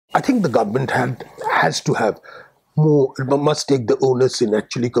I think the government has to have more, must take the onus in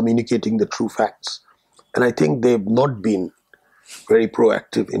actually communicating the true facts. And I think they've not been very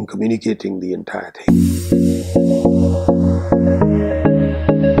proactive in communicating the entire thing.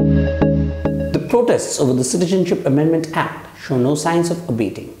 The protests over the Citizenship Amendment Act show no signs of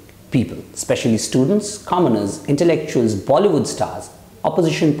abating. People, especially students, commoners, intellectuals, Bollywood stars,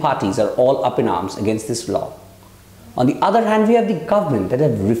 opposition parties are all up in arms against this law. On the other hand, we have the government that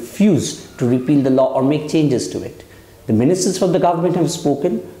have refused to repeal the law or make changes to it. The ministers from the government have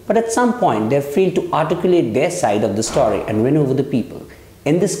spoken, but at some point they have failed to articulate their side of the story and win over the people.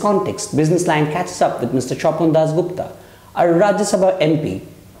 In this context, BusinessLine catches up with Mr. Swapan Dasgupta, a Rajya Sabha MP,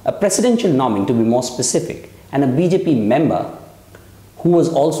 a presidential nominee to be more specific, and a BJP member who was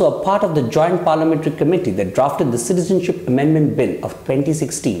also a part of the Joint Parliamentary Committee that drafted the Citizenship Amendment Bill of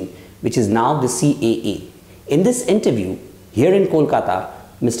 2016, which is now the CAA. In this interview, here in Kolkata,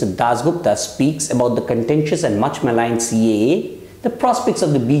 Mr. Dasgupta speaks about the contentious and much maligned CAA, the prospects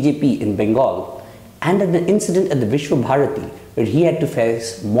of the BJP in Bengal, and an incident at the Vishwa Bharati where he had to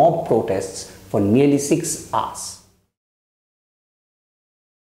face mob protests for nearly 6 hours.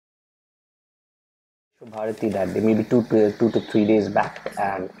 Bharati that day, maybe two to 3 days back,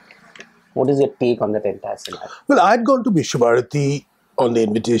 and what is your take on that entire scenario? Well, I had gone to Vishwa Bharati on the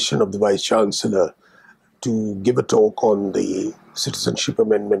invitation of the Vice Chancellor to give a talk on the Citizenship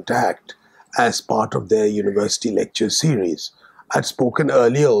Amendment Act as part of their university lecture series. I'd spoken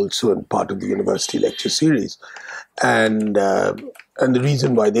earlier also in part of the university lecture series, and the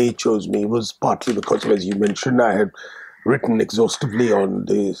reason why they chose me was partly because, as you mentioned, I had written exhaustively on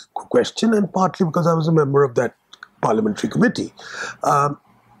the question, and partly because I was a member of that parliamentary committee.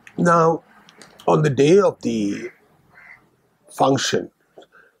 Now, on the day of the function,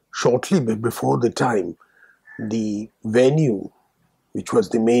 shortly before the time, the venue, which was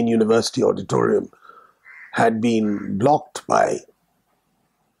the main university auditorium, had been blocked by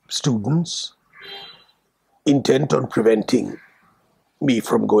students intent on preventing me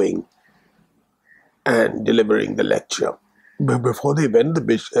from going and delivering the lecture. But before the event,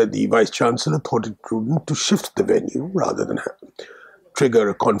 the Vice Chancellor thought it prudent to shift the venue rather than trigger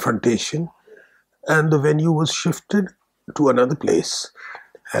a confrontation. And the venue was shifted to another place,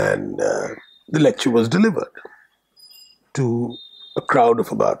 and the lecture was delivered to a crowd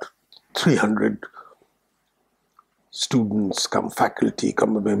of about 300 students, come faculty,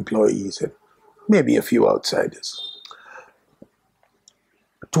 come employees, and maybe a few outsiders.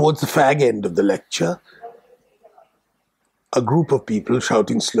 Towards the fag end of the lecture, a group of people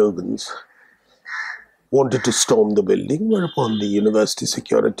shouting slogans wanted to storm the building, whereupon the university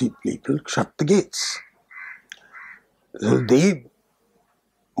security people shut the gates. So they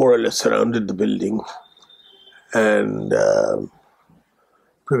more or less surrounded the building and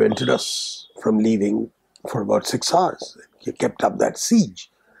prevented us from leaving for about 6 hours. They kept up that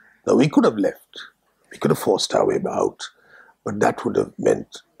siege. Now, we could have left. We could have forced our way out. But that would have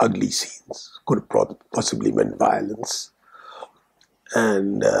meant ugly scenes, could have possibly meant violence.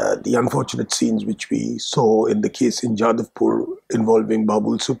 And the unfortunate scenes which we saw in the case in Jadavpur involving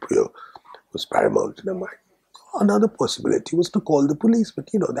Babul Supriyo was paramount in our mind. Another possibility was to call the police, but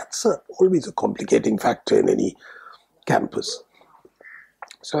that's always a complicating factor in any campus.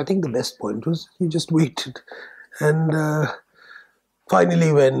 So I think the best point was you just waited. And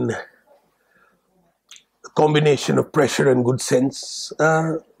finally, when a combination of pressure and good sense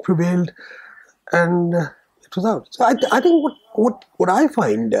prevailed, and it was out. So I think what I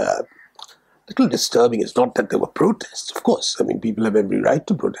find a little disturbing is not that there were protests. Of course, I mean, people have every right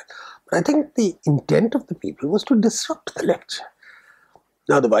to protest. But I think the intent of the people was to disrupt the lecture.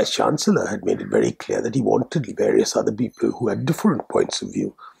 Now, the Vice Chancellor had made it very clear that he wanted various other people who had different points of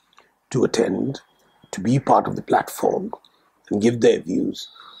view to attend, to be part of the platform and give their views.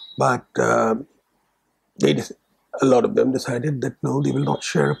 But a lot of them decided that no, they will not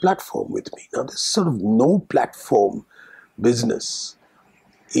share a platform with me. Now, this sort of no platform business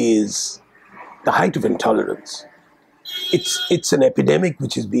is the height of intolerance. It's an epidemic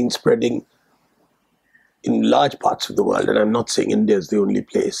which has been spreading in large parts of the world, and I'm not saying India is the only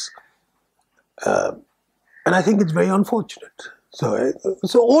place. And I think it's very unfortunate. So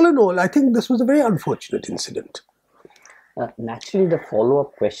all in all, I think this was a very unfortunate incident. Naturally, the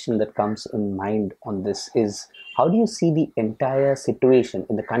follow-up question that comes in mind on this is, how do you see the entire situation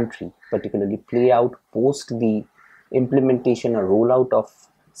in the country particularly play out post the implementation or rollout of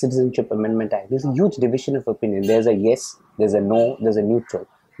Citizenship Amendment Act? There's a huge division of opinion. There's a yes, there's a no, there's a neutral.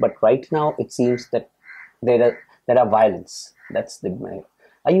 But right now, it seems that there are violence. That's the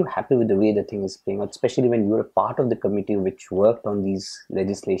Are you happy with the way the thing is playing out, especially when you were a part of the committee which worked on these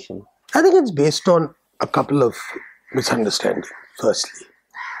legislation? I think it's based on a couple of misunderstandings. Firstly,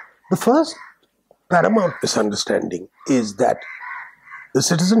 the first paramount misunderstanding is that the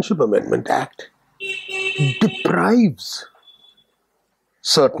Citizenship Amendment Act deprives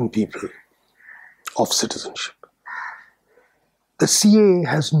certain people of citizenship. The CAA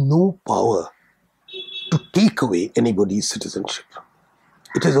has no power to take away anybody's citizenship.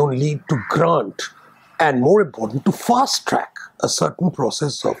 It is only to grant, and more important, to fast track a certain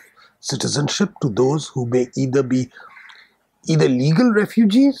process of citizenship to those who may either be legal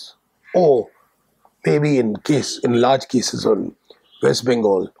refugees or maybe in large cases on West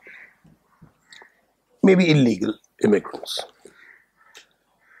Bengal, maybe illegal immigrants.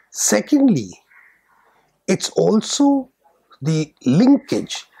 Secondly, it's also the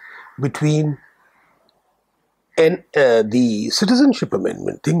linkage between the Citizenship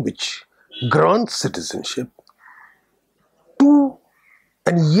Amendment thing, which grants citizenship, to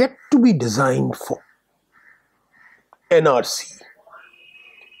and yet to be designed for NRC,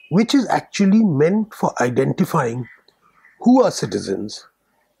 which is actually meant for identifying who are citizens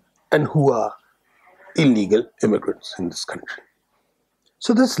and who are illegal immigrants in this country.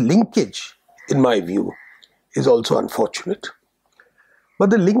 So this linkage, in my view, is also unfortunate. But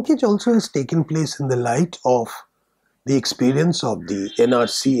the linkage also has taken place in the light of the experience of the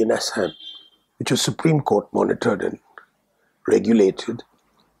NRC in Assam, which was Supreme Court monitored and regulated,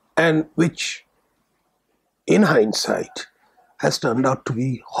 and which, in hindsight, has turned out to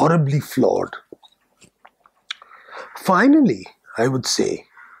be horribly flawed. Finally, I would say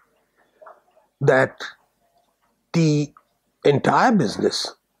that the entire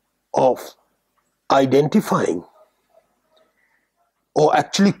business of identifying or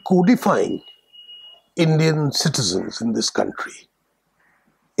actually codifying Indian citizens in this country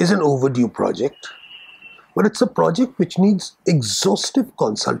is an overdue project, but it's a project which needs exhaustive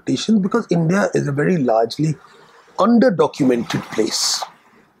consultation because India is a very largely under-documented place.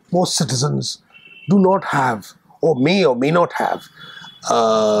 Most citizens do not have or may not have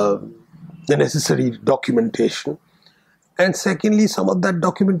the necessary documentation. And secondly, some of that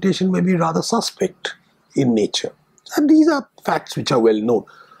documentation may be rather suspect in nature. And these are facts which are well known.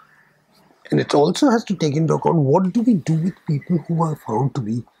 And it also has to take into account, what do we do with people who are found to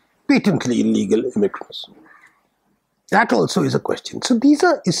be patently illegal immigrants? That also is a question. So these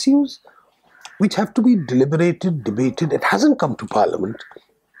are issues which have to be deliberated, debated. It hasn't come to Parliament.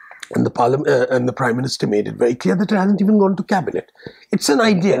 And the Prime Minister made it very clear that it hasn't even gone to Cabinet. It's an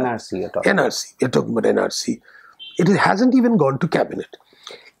idea. NRC, you're talking NRC. You're talking about NRC. It hasn't even gone to Cabinet.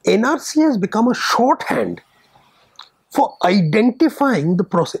 NRC has become a shorthand for identifying the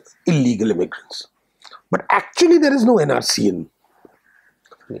process illegal immigrants. But actually there is no NRC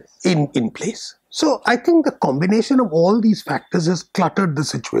in place. So I think the combination of all these factors has cluttered the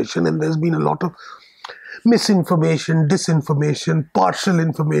situation, and there's been a lot of misinformation, disinformation, partial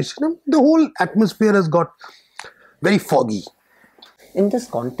information, and the whole atmosphere has got very foggy. In this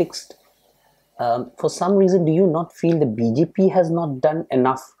context, for some reason, do you not feel the BJP has not done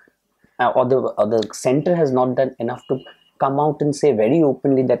enough, or the centre has not done enough to come out and say very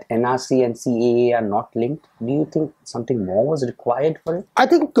openly that NRC and CAA are not linked? Do you think something more was required for it? I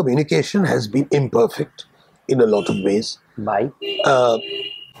think communication has been imperfect in a lot of ways. Why?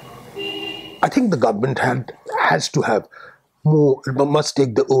 I think the government has to have more, must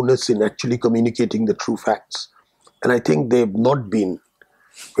take the onus in actually communicating the true facts. And I think they've not been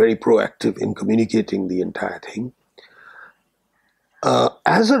very proactive in communicating the entire thing.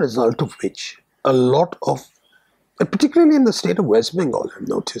 As a result of which, a lot of, particularly in the state of West Bengal, I've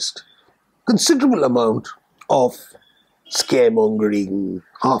noticed, considerable amount of scaremongering,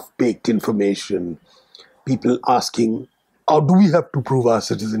 half-baked information, people asking, how do we have to prove our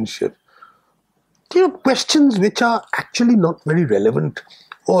citizenship? You know, questions which are actually not very relevant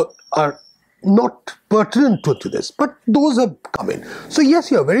or are not pertinent to this, but those have come in. So yes,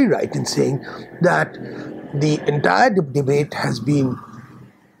 you're very right in saying that the entire debate has been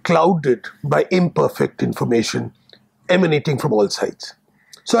clouded by imperfect information emanating from all sides.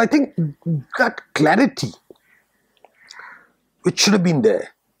 So I think that clarity, which should have been there,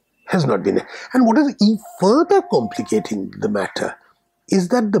 has not been there. And what is even further complicating the matter is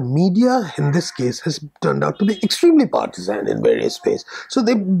that the media in this case has turned out to be extremely partisan in various ways. So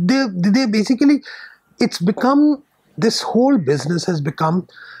they basically, it's become, this whole business has become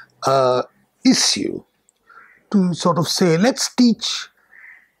an issue to sort of say, let's teach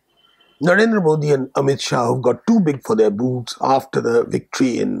Narendra Modi and Amit Shah, who've got too big for their boots after the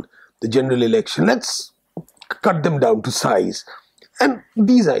victory in the general election, let's cut them down to size And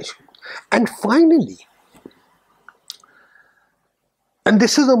these are issues. And finally, and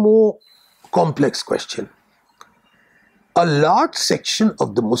this is a more complex question, a large section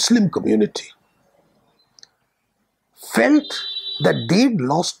of the Muslim community felt that they'd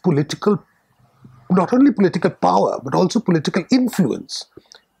lost not only political power, but also political influence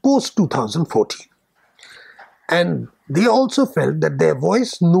post 2014. And they also felt that their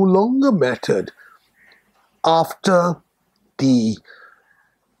voice no longer mattered after the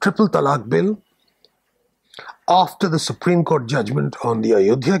Triple Talaq Bill, after the Supreme Court judgment on the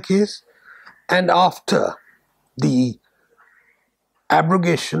Ayodhya case, and after the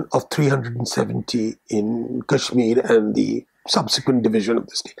abrogation of 370 in Kashmir and the subsequent division of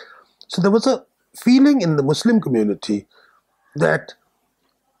the state. So there was a feeling in the Muslim community that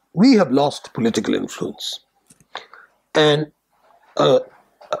we have lost political influence. And an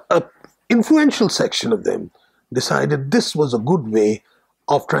influential section of them decided this was a good way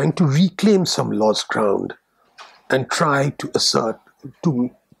of trying to reclaim some lost ground and try to assert,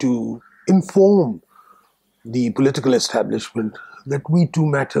 to inform the political establishment that we too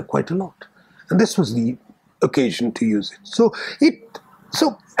matter quite a lot. And this was the occasion to use it. So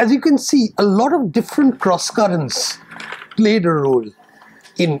as you can see, a lot of different cross-currents played a role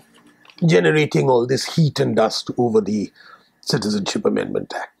in generating all this heat and dust over the Citizenship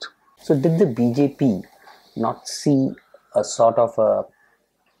Amendment Act. So did the BJP not see a sort of a,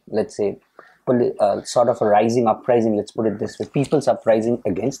 let's say, sort of a uprising, let's put it this way, people's uprising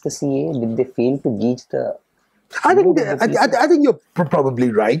against the CAA? Did they fail to gauge the... I think you're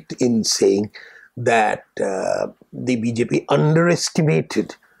probably right in saying that the BJP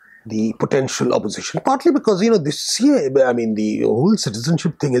underestimated the potential opposition, partly because, this year, the whole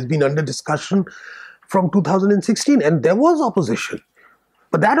citizenship thing has been under discussion from 2016, and there was opposition.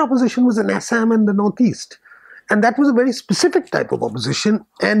 But that opposition was in Assam and the Northeast. And that was a very specific type of opposition,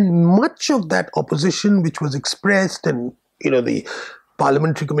 and much of that opposition which was expressed, and, the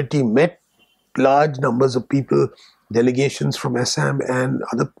parliamentary committee met large numbers of people, delegations from Assam and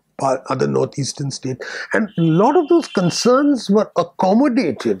other northeastern states, and a lot of those concerns were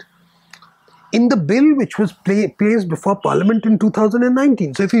accommodated in the bill which was placed before Parliament in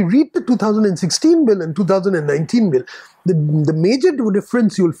 2019. So if you read the 2016 bill and 2019 bill, the major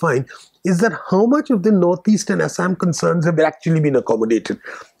difference you'll find is that how much of the Northeast and Assam concerns have actually been accommodated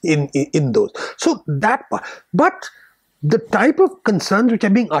in those. So that part. But the type of concerns which are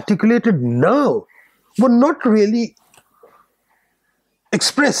being articulated now were not really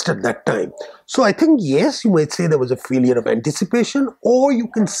expressed at that time. So I think, yes, you might say there was a failure of anticipation, or you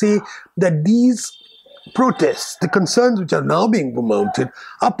can say that these protests, the concerns which are now being mounted,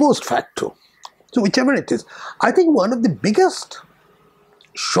 are post facto. So whichever it is, I think one of the biggest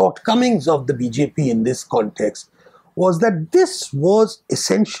shortcomings of the BJP in this context was that this was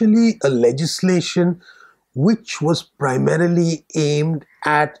essentially a legislation which was primarily aimed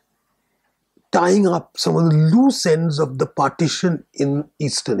at tying up some of the loose ends of the partition in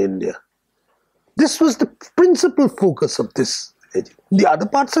eastern India. This was the principal focus of this. The other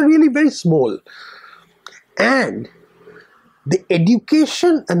parts are really very small. And the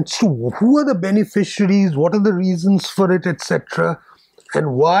education and so who are the beneficiaries, what are the reasons for it, etc.,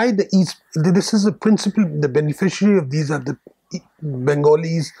 and why the East, this is a principle, the beneficiary of these are the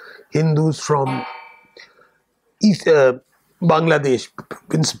Bengalis, Hindus from East Bangladesh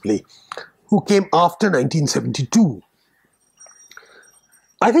principally, who came after 1972.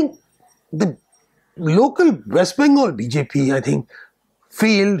 I think the local West Bengal BJP, I think,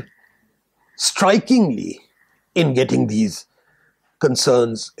 failed strikingly in getting these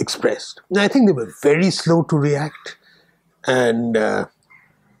concerns expressed. And I think they were very slow to react, and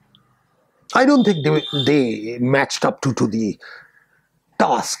I don't think they matched up to the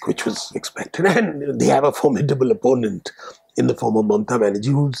task which was expected. And they have a formidable opponent in the form of Mamata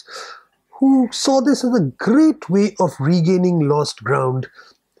Banerjee, who saw this as a great way of regaining lost ground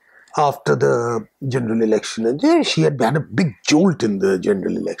after the general election. And she had had a big jolt in the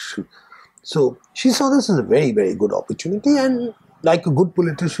general election. So she saw this as a very, very good opportunity, and like a good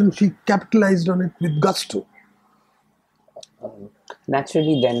politician, she capitalized on it with gusto.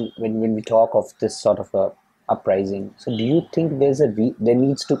 Naturally, then, when we talk of this sort of a uprising, so do you think there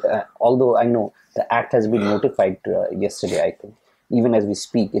needs to, although I know the act has been notified yesterday, I think, even as we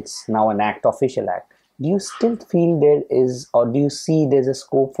speak, it's now an act, official act. Do you still feel there is, or do you see there's a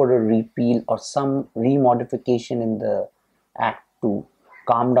scope for a repeal or some remodification in the act to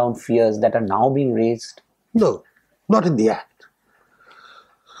calm down fears that are now being raised? No, not in the act.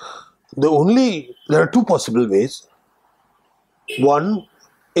 There are two possible ways. One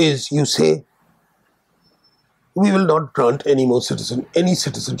is you say we will not grant any more any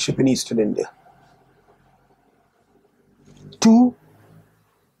citizenship in Eastern India. 2,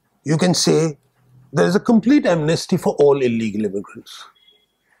 you can say there is a complete amnesty for all illegal immigrants,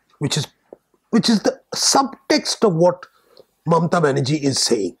 which is the subtext of what Mamata Banerjee is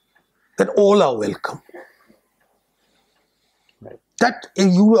saying, that all are welcome. Right. That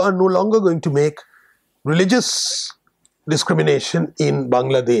you are no longer going to make religious discrimination in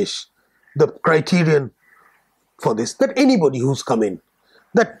Bangladesh the criterion for this, that anybody who's come in,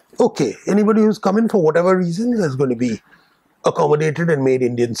 anybody who's come in for whatever reasons is going to be accommodated and made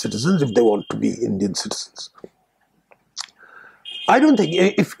Indian citizens if they want to be Indian citizens. I don't think,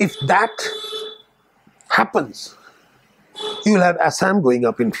 if that happens, you will have Assam going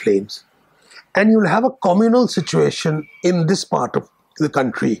up in flames, and you will have a communal situation in this part of the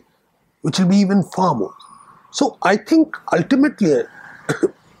country, which will be even far more. So I think ultimately,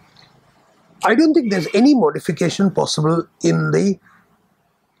 I don't think there's any modification possible in the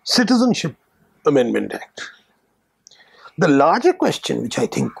Citizenship Amendment Act. The larger question which I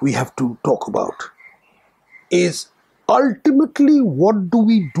think we have to talk about is ultimately, what do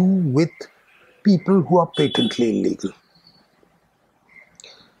we do with people who are patently illegal?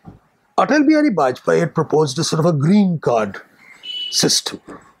 Atal Bihari Vajpayee had proposed a sort of a green card system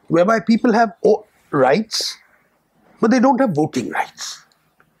whereby people have rights, but they don't have voting rights.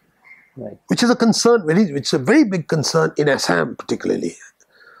 Right. Which is a concern, which is a very big concern in Assam particularly,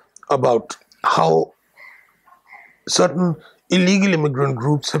 about how certain illegal immigrant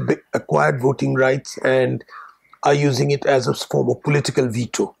groups have acquired voting rights and are using it as a form of political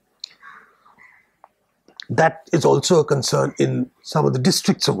veto. That is also a concern in some of the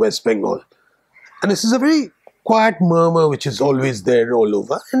districts of West Bengal. And this is a very quiet murmur which is always there all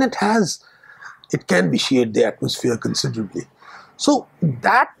over, and it can vitiate the atmosphere considerably. So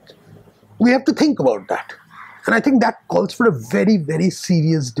that, we have to think about that. And I think that calls for a very, very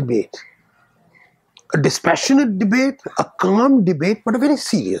serious debate. A dispassionate debate, a calm debate, but a very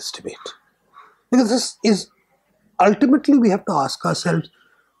serious debate. Because this is, ultimately we have to ask ourselves,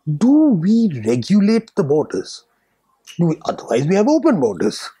 do we regulate the borders? Otherwise we have open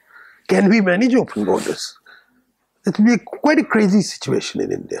borders. Can we manage open borders? It will be quite a crazy situation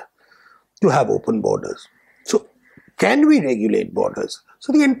in India to have open borders. So can we regulate borders?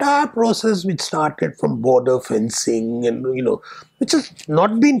 So the entire process which started from border fencing and, which has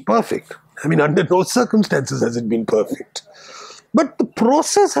not been perfect. I mean, under no circumstances has it been perfect. But the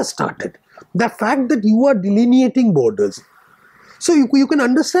process has started. The fact that you are delineating borders. So you can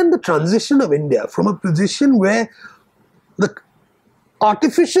understand the transition of India from a position where the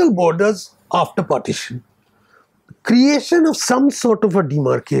artificial borders after partition, creation of some sort of a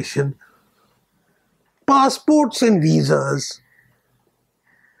demarcation, passports and visas.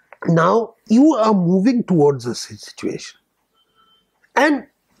 Now you are moving towards a situation. And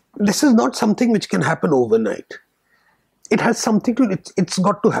this is not something which can happen overnight. It has something to, it's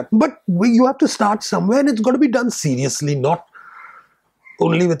got to happen. But you have to start somewhere, and it's got to be done seriously, not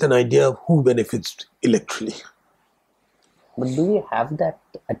only with an idea of who benefits electorally. But do we have that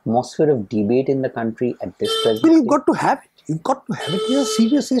atmosphere of debate in the country at this present? Well, you've got to have it. You've got to have it. These are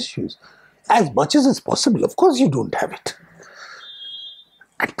serious issues. As much as it's possible, of course you don't have it.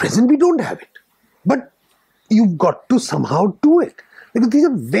 At present, we don't have it. But you've got to somehow do it. Because these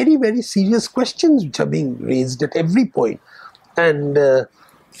are very, very serious questions which are being raised at every point. And,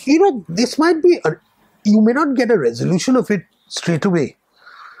 this might be, you may not get a resolution of it straight away.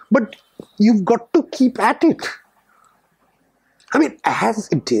 But you've got to keep at it. I mean, as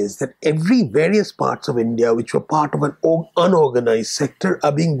it is that every various parts of India which were part of an unorganized sector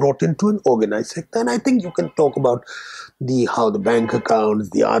are being brought into an organized sector. And I think you can talk about how the bank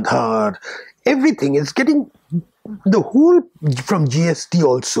accounts, the Aadhaar, everything is getting, the whole from GST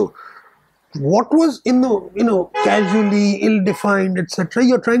also. What was in the, casually, ill-defined, etc.,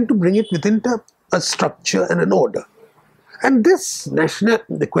 you're trying to bring it within a structure and an order. And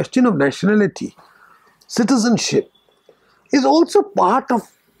the question of nationality, citizenship, is also part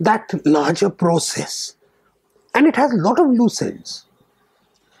of that larger process. And it has a lot of loose ends.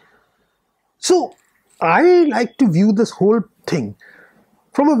 So, I like to view this whole thing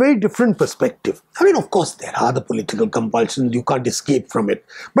from a very different perspective. I mean, of course, there are the political compulsions, you can't escape from it.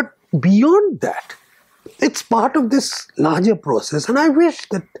 But beyond that, it's part of this larger process. And I wish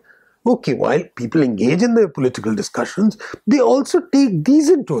that, while people engage in their political discussions, they also take these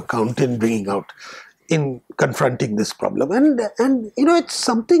into account in confronting this problem. And it's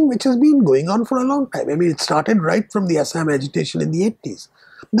something which has been going on for a long time. I mean, it started right from the Assam agitation in the 80s.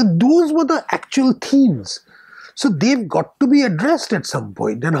 Those were the actual themes. So they've got to be addressed at some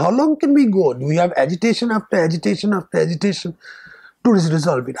point. And how long can we go on? We have agitation after agitation after agitation to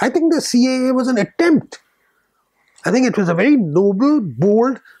resolve it. I think the CAA was an attempt. I think it was a very noble,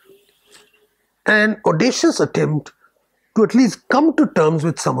 bold, and audacious attempt to at least come to terms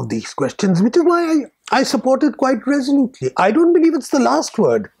with some of these questions, which is why I support it quite resolutely. I don't believe it's the last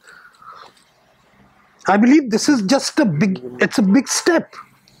word. I believe this is just it's a big step.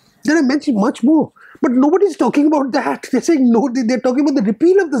 There are much more. But nobody's talking about that. They're saying no, they're talking about the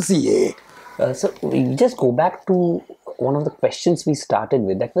repeal of the CAA. So we just go back to one of the questions we started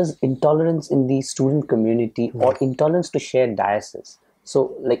with. That was intolerance in the student community or intolerance to shared diocese.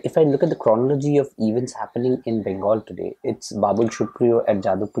 So like if I look at the chronology of events happening in Bengal today, it's Babul Shukriyo at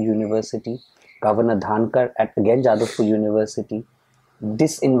Jadavpur University, Governor Dhankar at again Jadavpur University,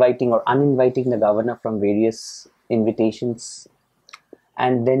 disinviting or uninviting the governor from various invitations,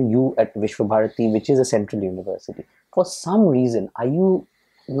 and then you at Vishwa Bharati, which is a central university. For some reason, are you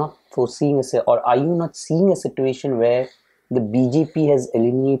not seeing a situation where the BJP has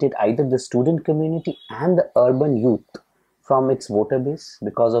eliminated either the student community and the urban youth from its voter base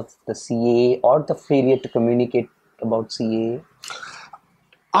because of the CAA or the failure to communicate about CAA?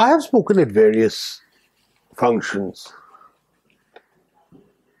 I have spoken at various functions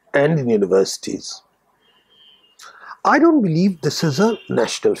and in universities. I don't believe this is a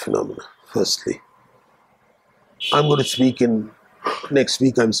national phenomenon, firstly. I'm going to speak next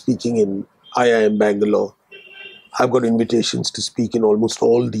week I'm speaking in IIM Bangalore. I've got invitations to speak in almost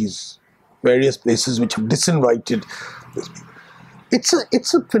all these various places which have disinvited this people.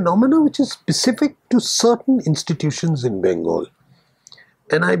 It's a phenomenon which is specific to certain institutions in Bengal.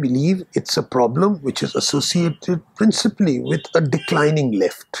 And I believe it's a problem which is associated principally with a declining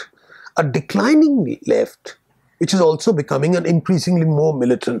left. A declining left which is also becoming an increasingly more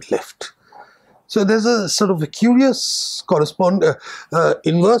militant left. So there's a sort of a curious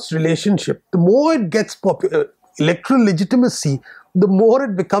inverse relationship. The more it gets electoral legitimacy, the more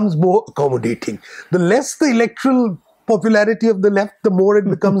it becomes more accommodating. The less the electoral popularity of the left, the more it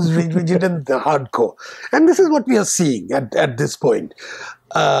becomes rigid and hardcore. And this is what we are seeing at this point.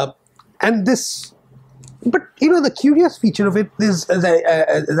 But you know, the curious feature of it is, as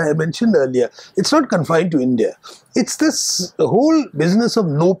I mentioned earlier, it's not confined to India. It's this whole business of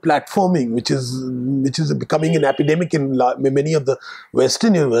no platforming, which is becoming an epidemic in many of the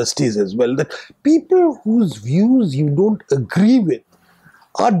Western universities as well. That people whose views you don't agree with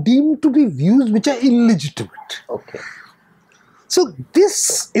are deemed to be views which are illegitimate. Okay. So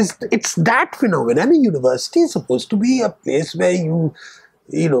it's that phenomenon. A university is supposed to be a place where you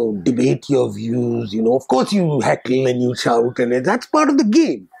debate your views, of course you heckle and you shout, and that's part of the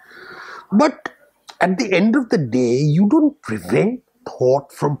game. But at the end of the day, you don't prevent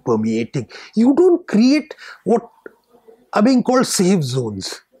thought from permeating. You don't create what are being called safe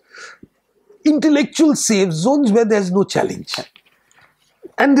zones. Intellectual safe zones where there's no challenge.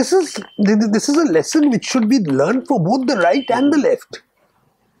 And this is a lesson which should be learned for both the right and the left.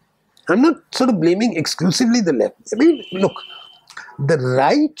 I'm not sort of blaming exclusively the left. I mean, look, the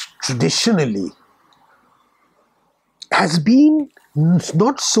right traditionally has been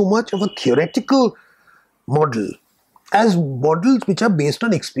not so much of a theoretical model as models which are based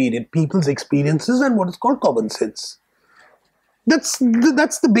on people's experiences and what is called common sense. That's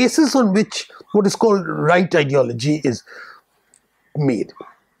the basis on which what is called right ideology is made.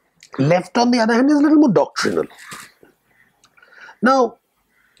 Left, on the other hand, is a little more doctrinal. Now,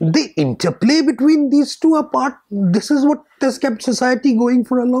 the interplay between these two are this is what has kept society going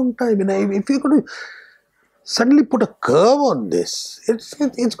for a long time. And if you're going to suddenly put a curve on this, it's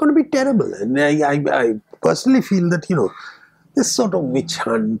going to be terrible. And I personally feel that, this sort of witch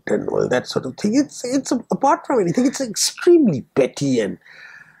hunt and all that sort of thing, it's apart from anything, it's extremely petty and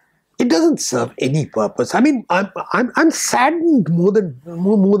it doesn't serve any purpose. I mean, I'm saddened more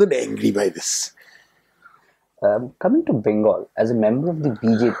than angry by this. Coming to Bengal, as a member of the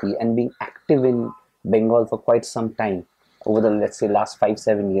BJP and being active in Bengal for quite some time, over the, let's say, last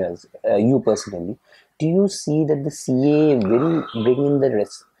 5-7 years, you personally, do you see that the CAA will bring in the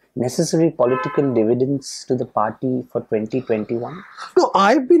necessary political dividends to the party for 2021? No,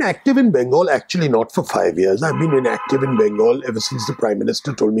 I've been active in Bengal actually not for 5 years. I've been active in Bengal ever since the Prime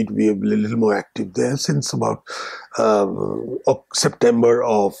Minister told me to be a little more active there, since about September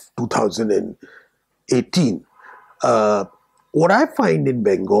of 2018. What I find in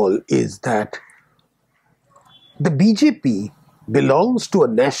Bengal is that the BJP belongs to a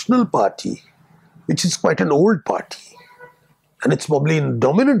national party, which is quite an old party. And it's probably a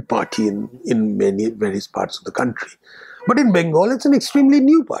dominant party in various parts of the country. But in Bengal, it's an extremely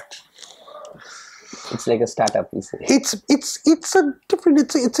new party. It's like a startup, we say. It's a different.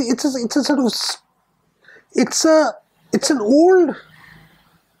 It's a sort of. It's an old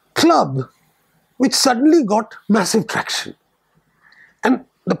club which suddenly got massive traction, and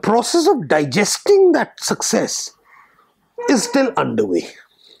the process of digesting that success is still underway.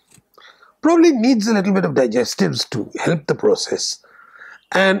 Probably needs a little bit of digestives to help the process,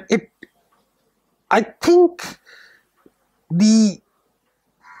 and I think the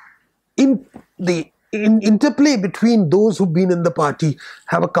interplay between those who've been in the party,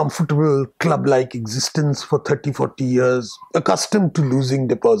 have a comfortable club-like existence for 30-40 years, accustomed to losing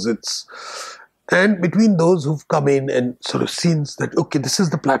deposits, and between those who've come in and sort of seen that, okay, this is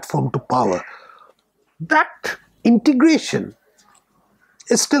the platform to power. That integration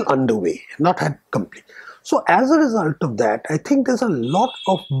is still underway, not had complete. So as a result of that, I think there's a lot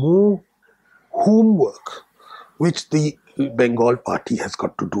of more homework which the Bengal party has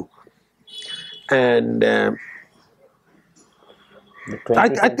got to do. And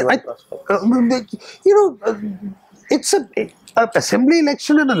it's a assembly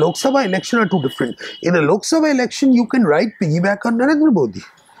election and a Lok Sabha election are two different. In a Lok Sabha election, you can write piggyback on Narendra Modi,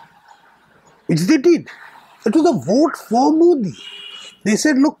 which they did. It was a vote for Modi. They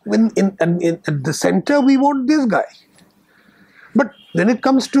said, look, at the center, we want this guy. But when it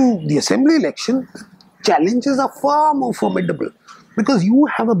comes to the assembly election, challenges are far more formidable because you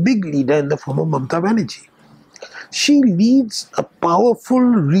have a big leader in the form of Mamata Banerjee. She leads a powerful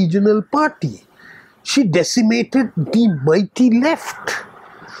regional party. She decimated the mighty left.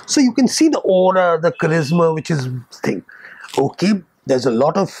 So you can see the aura, the charisma, which is thing. Okay, there's a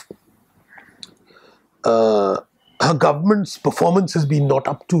lot of her government's performance has been not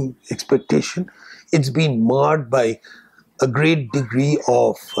up to expectation. It's been marred by a great degree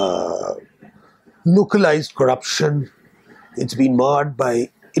of localized corruption. It's been marred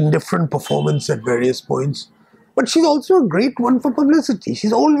by indifferent performance at various points. But she's also a great one for publicity.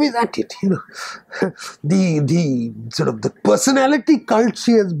 She's always at it, you know. the sort of the personality cult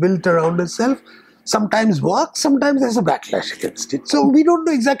she has built around herself sometimes works, sometimes there's a backlash against it. So we don't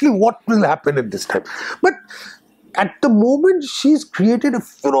know exactly what will happen at this time. But at the moment, she's created a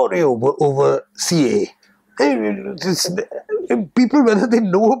furore over CAA. People, whether they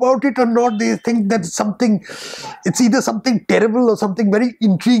know about it or not, they think that it's either something terrible or something very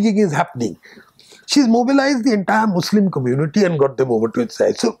intriguing is happening. She's mobilized the entire Muslim community and got them over to its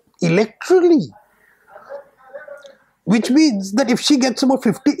side. So electorally, which means that if she gets about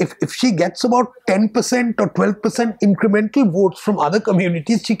 10% or 12% incremental votes from other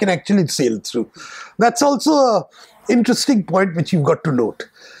communities, she can actually sail through. That's also an interesting point which you've got to note.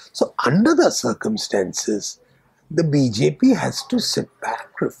 So under the circumstances, the BJP has to sit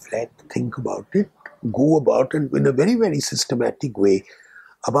back, reflect, think about it, go about it in a very, very systematic way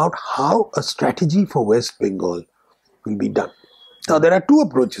about how a strategy for West Bengal will be done. Now, there are two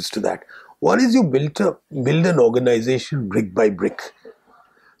approaches to that. One is you build an organization brick by brick.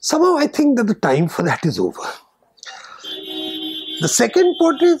 Somehow I think that the time for that is over. The second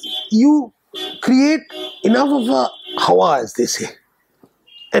part is you create enough of a hawa, as they say,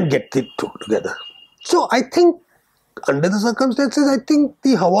 and get it together. So I think under the circumstances, I think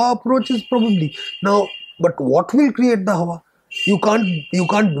the hawa approach is probably now. But what will create the hawa? You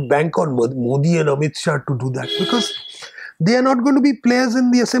can't bank on Modi and Amit Shah to do that because they are not going to be players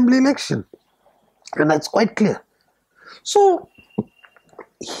in the assembly election, and that's quite clear. So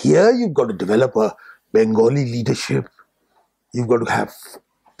here you've got to develop a Bengali leadership. You've got to have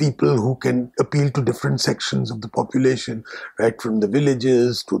people who can appeal to different sections of the population, right from the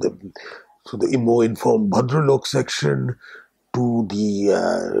villages to the more informed Bhadralok section to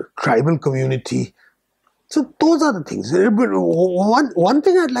the tribal community. So those are the things. One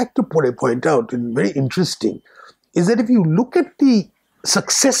thing I'd like to point out, and very interesting, is that if you look at the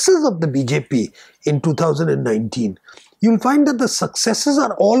successes of the BJP in 2019, you'll find that the successes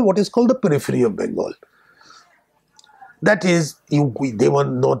are all what is called the periphery of Bengal. That is, they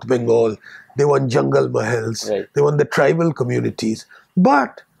won North Bengal, they won Jungle Mahals, right. They won the tribal communities,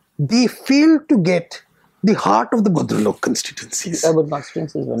 but they failed to get the heart of the Bhadralok constituencies. Urban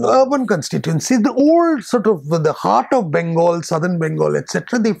constituencies. Urban constituencies, the old sort of the heart of Bengal, southern Bengal,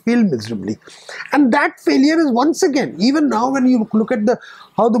 etc. They failed miserably. And that failure is once again, even now when you look at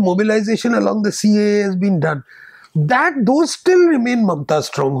how the mobilization along the CAA has been done, those still remain Mamata's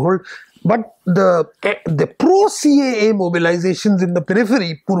stronghold. But the pro-CAA mobilizations in the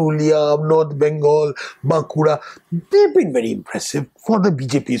periphery, Purulia, North Bengal, Bankura, they've been very impressive for the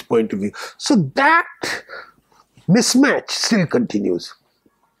BJP's point of view. So that mismatch still continues.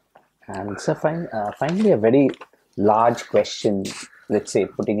 And so finally, a very large question let's say,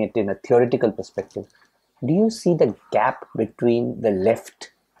 putting it in a theoretical perspective, do you see the gap between the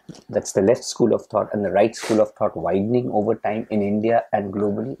left, that's the left school of thought, and the right school of thought widening over time in India and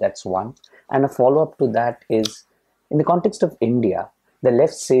globally? That's one. And a follow-up to that is, in the context of India, the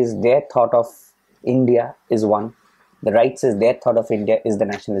left says their thought of India is one, the right says their thought of India is the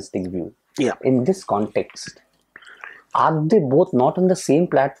nationalistic view. Yeah. In this context, are they both not on the same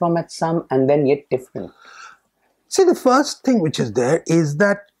platform at some and then yet different? See, the first thing which is there is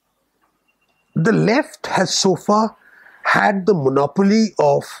that the left has so far had the monopoly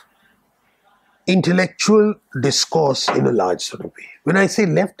of intellectual discourse in a large sort of way. When I say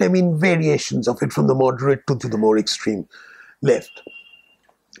left, I mean variations of it from the moderate to the more extreme left.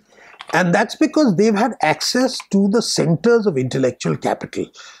 And that's because they've had access to the centers of intellectual capital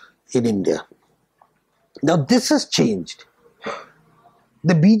in India. Now, this has changed.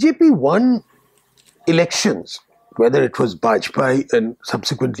 The BJP won elections, whether it was Vajpayee and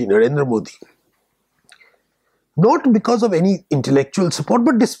subsequently Narendra Modi, not because of any intellectual support,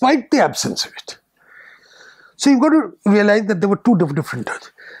 but despite the absence of it. So you've got to realize that there were two different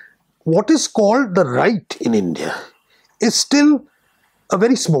terms. What is called the right in India is still a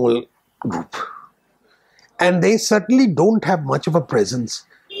very small group. And they certainly don't have much of a presence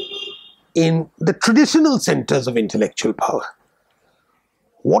in the traditional centers of intellectual power.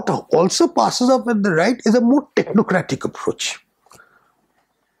 What also passes off at the right is a more technocratic approach.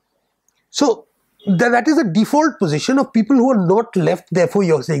 So that is a default position of people who are not left, therefore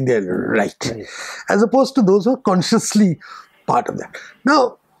you're saying they're right, as opposed to those who are consciously part of that.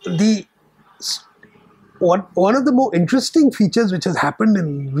 Now, one of the more interesting features which has happened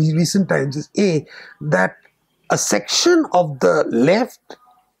in recent times is that a section of the left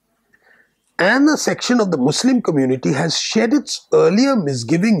and a section of the Muslim community has shed its earlier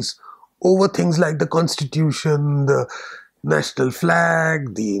misgivings over things like the constitution, the national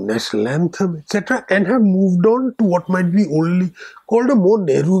flag, the national anthem, etc., and have moved on to what might be only called a more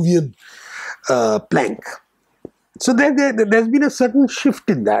Nehruvian plank. So there's been a certain shift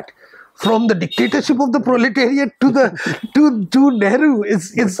in that, from the dictatorship of the proletariat to Nehru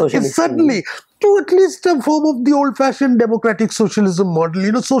is certainly to at least a form of the old-fashioned democratic socialism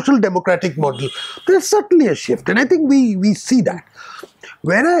model, social democratic model. There's certainly a shift, and I think we see that.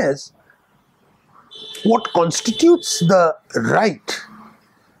 Whereas what constitutes the right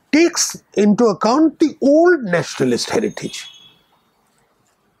takes into account the old nationalist heritage,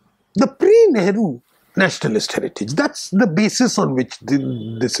 the pre-Nehru nationalist heritage. That's the basis on which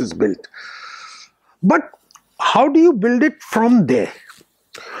this is built. But how do you build it from there?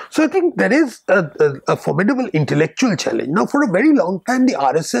 So I think there is a formidable intellectual challenge. Now, for a very long time, the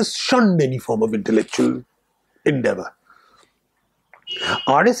RSS shunned any form of intellectual endeavor.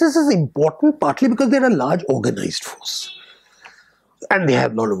 RSS is important partly because they're a large organized force. And they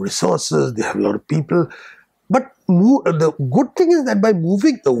have a lot of resources, they have a lot of people. But the good thing is that by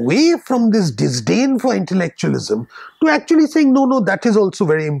moving away from this disdain for intellectualism to actually saying, no, that is also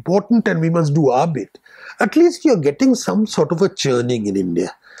very important and we must do our bit, at least you're getting some sort of a churning in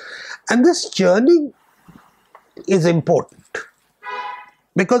India. And this churning is important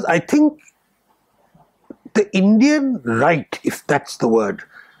because I think the Indian right, if that's the word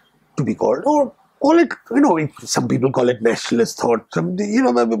to be called, or call it, some people call it nationalist thought,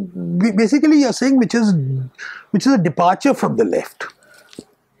 basically you're saying which is a departure from the left.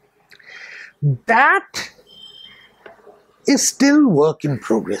 That is still work in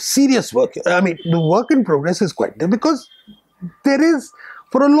progress, serious work. I mean, the work in progress is quite there because there is,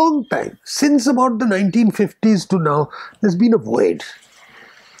 for a long time, since about the 1950s to now, there's been a void.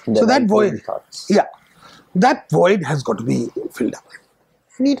 So that void, that void has got to be filled up.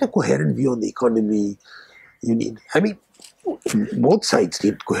 You need a coherent view on the economy. Both sides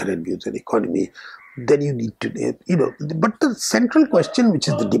need coherent views on the economy. Then you need to, but the central question, which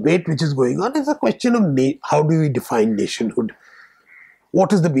is the debate which is going on, is a question of how do we define nationhood?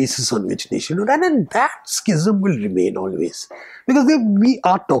 What is the basis on which nationhood? And then that schism will remain always. Because we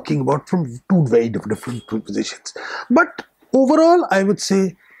are talking about from two very different positions. But overall, I would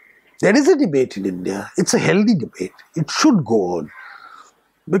say there is a debate in India. It's a healthy debate. It should go on.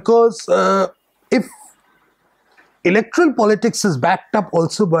 Because if electoral politics is backed up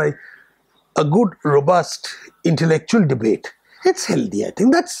also by a good, robust intellectual debate, it's healthy. I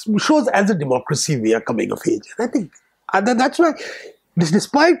think that shows as a democracy we are coming of age. And I think that's why,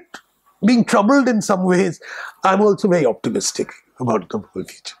 despite being troubled in some ways, I'm also very optimistic about the whole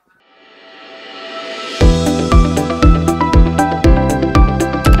future.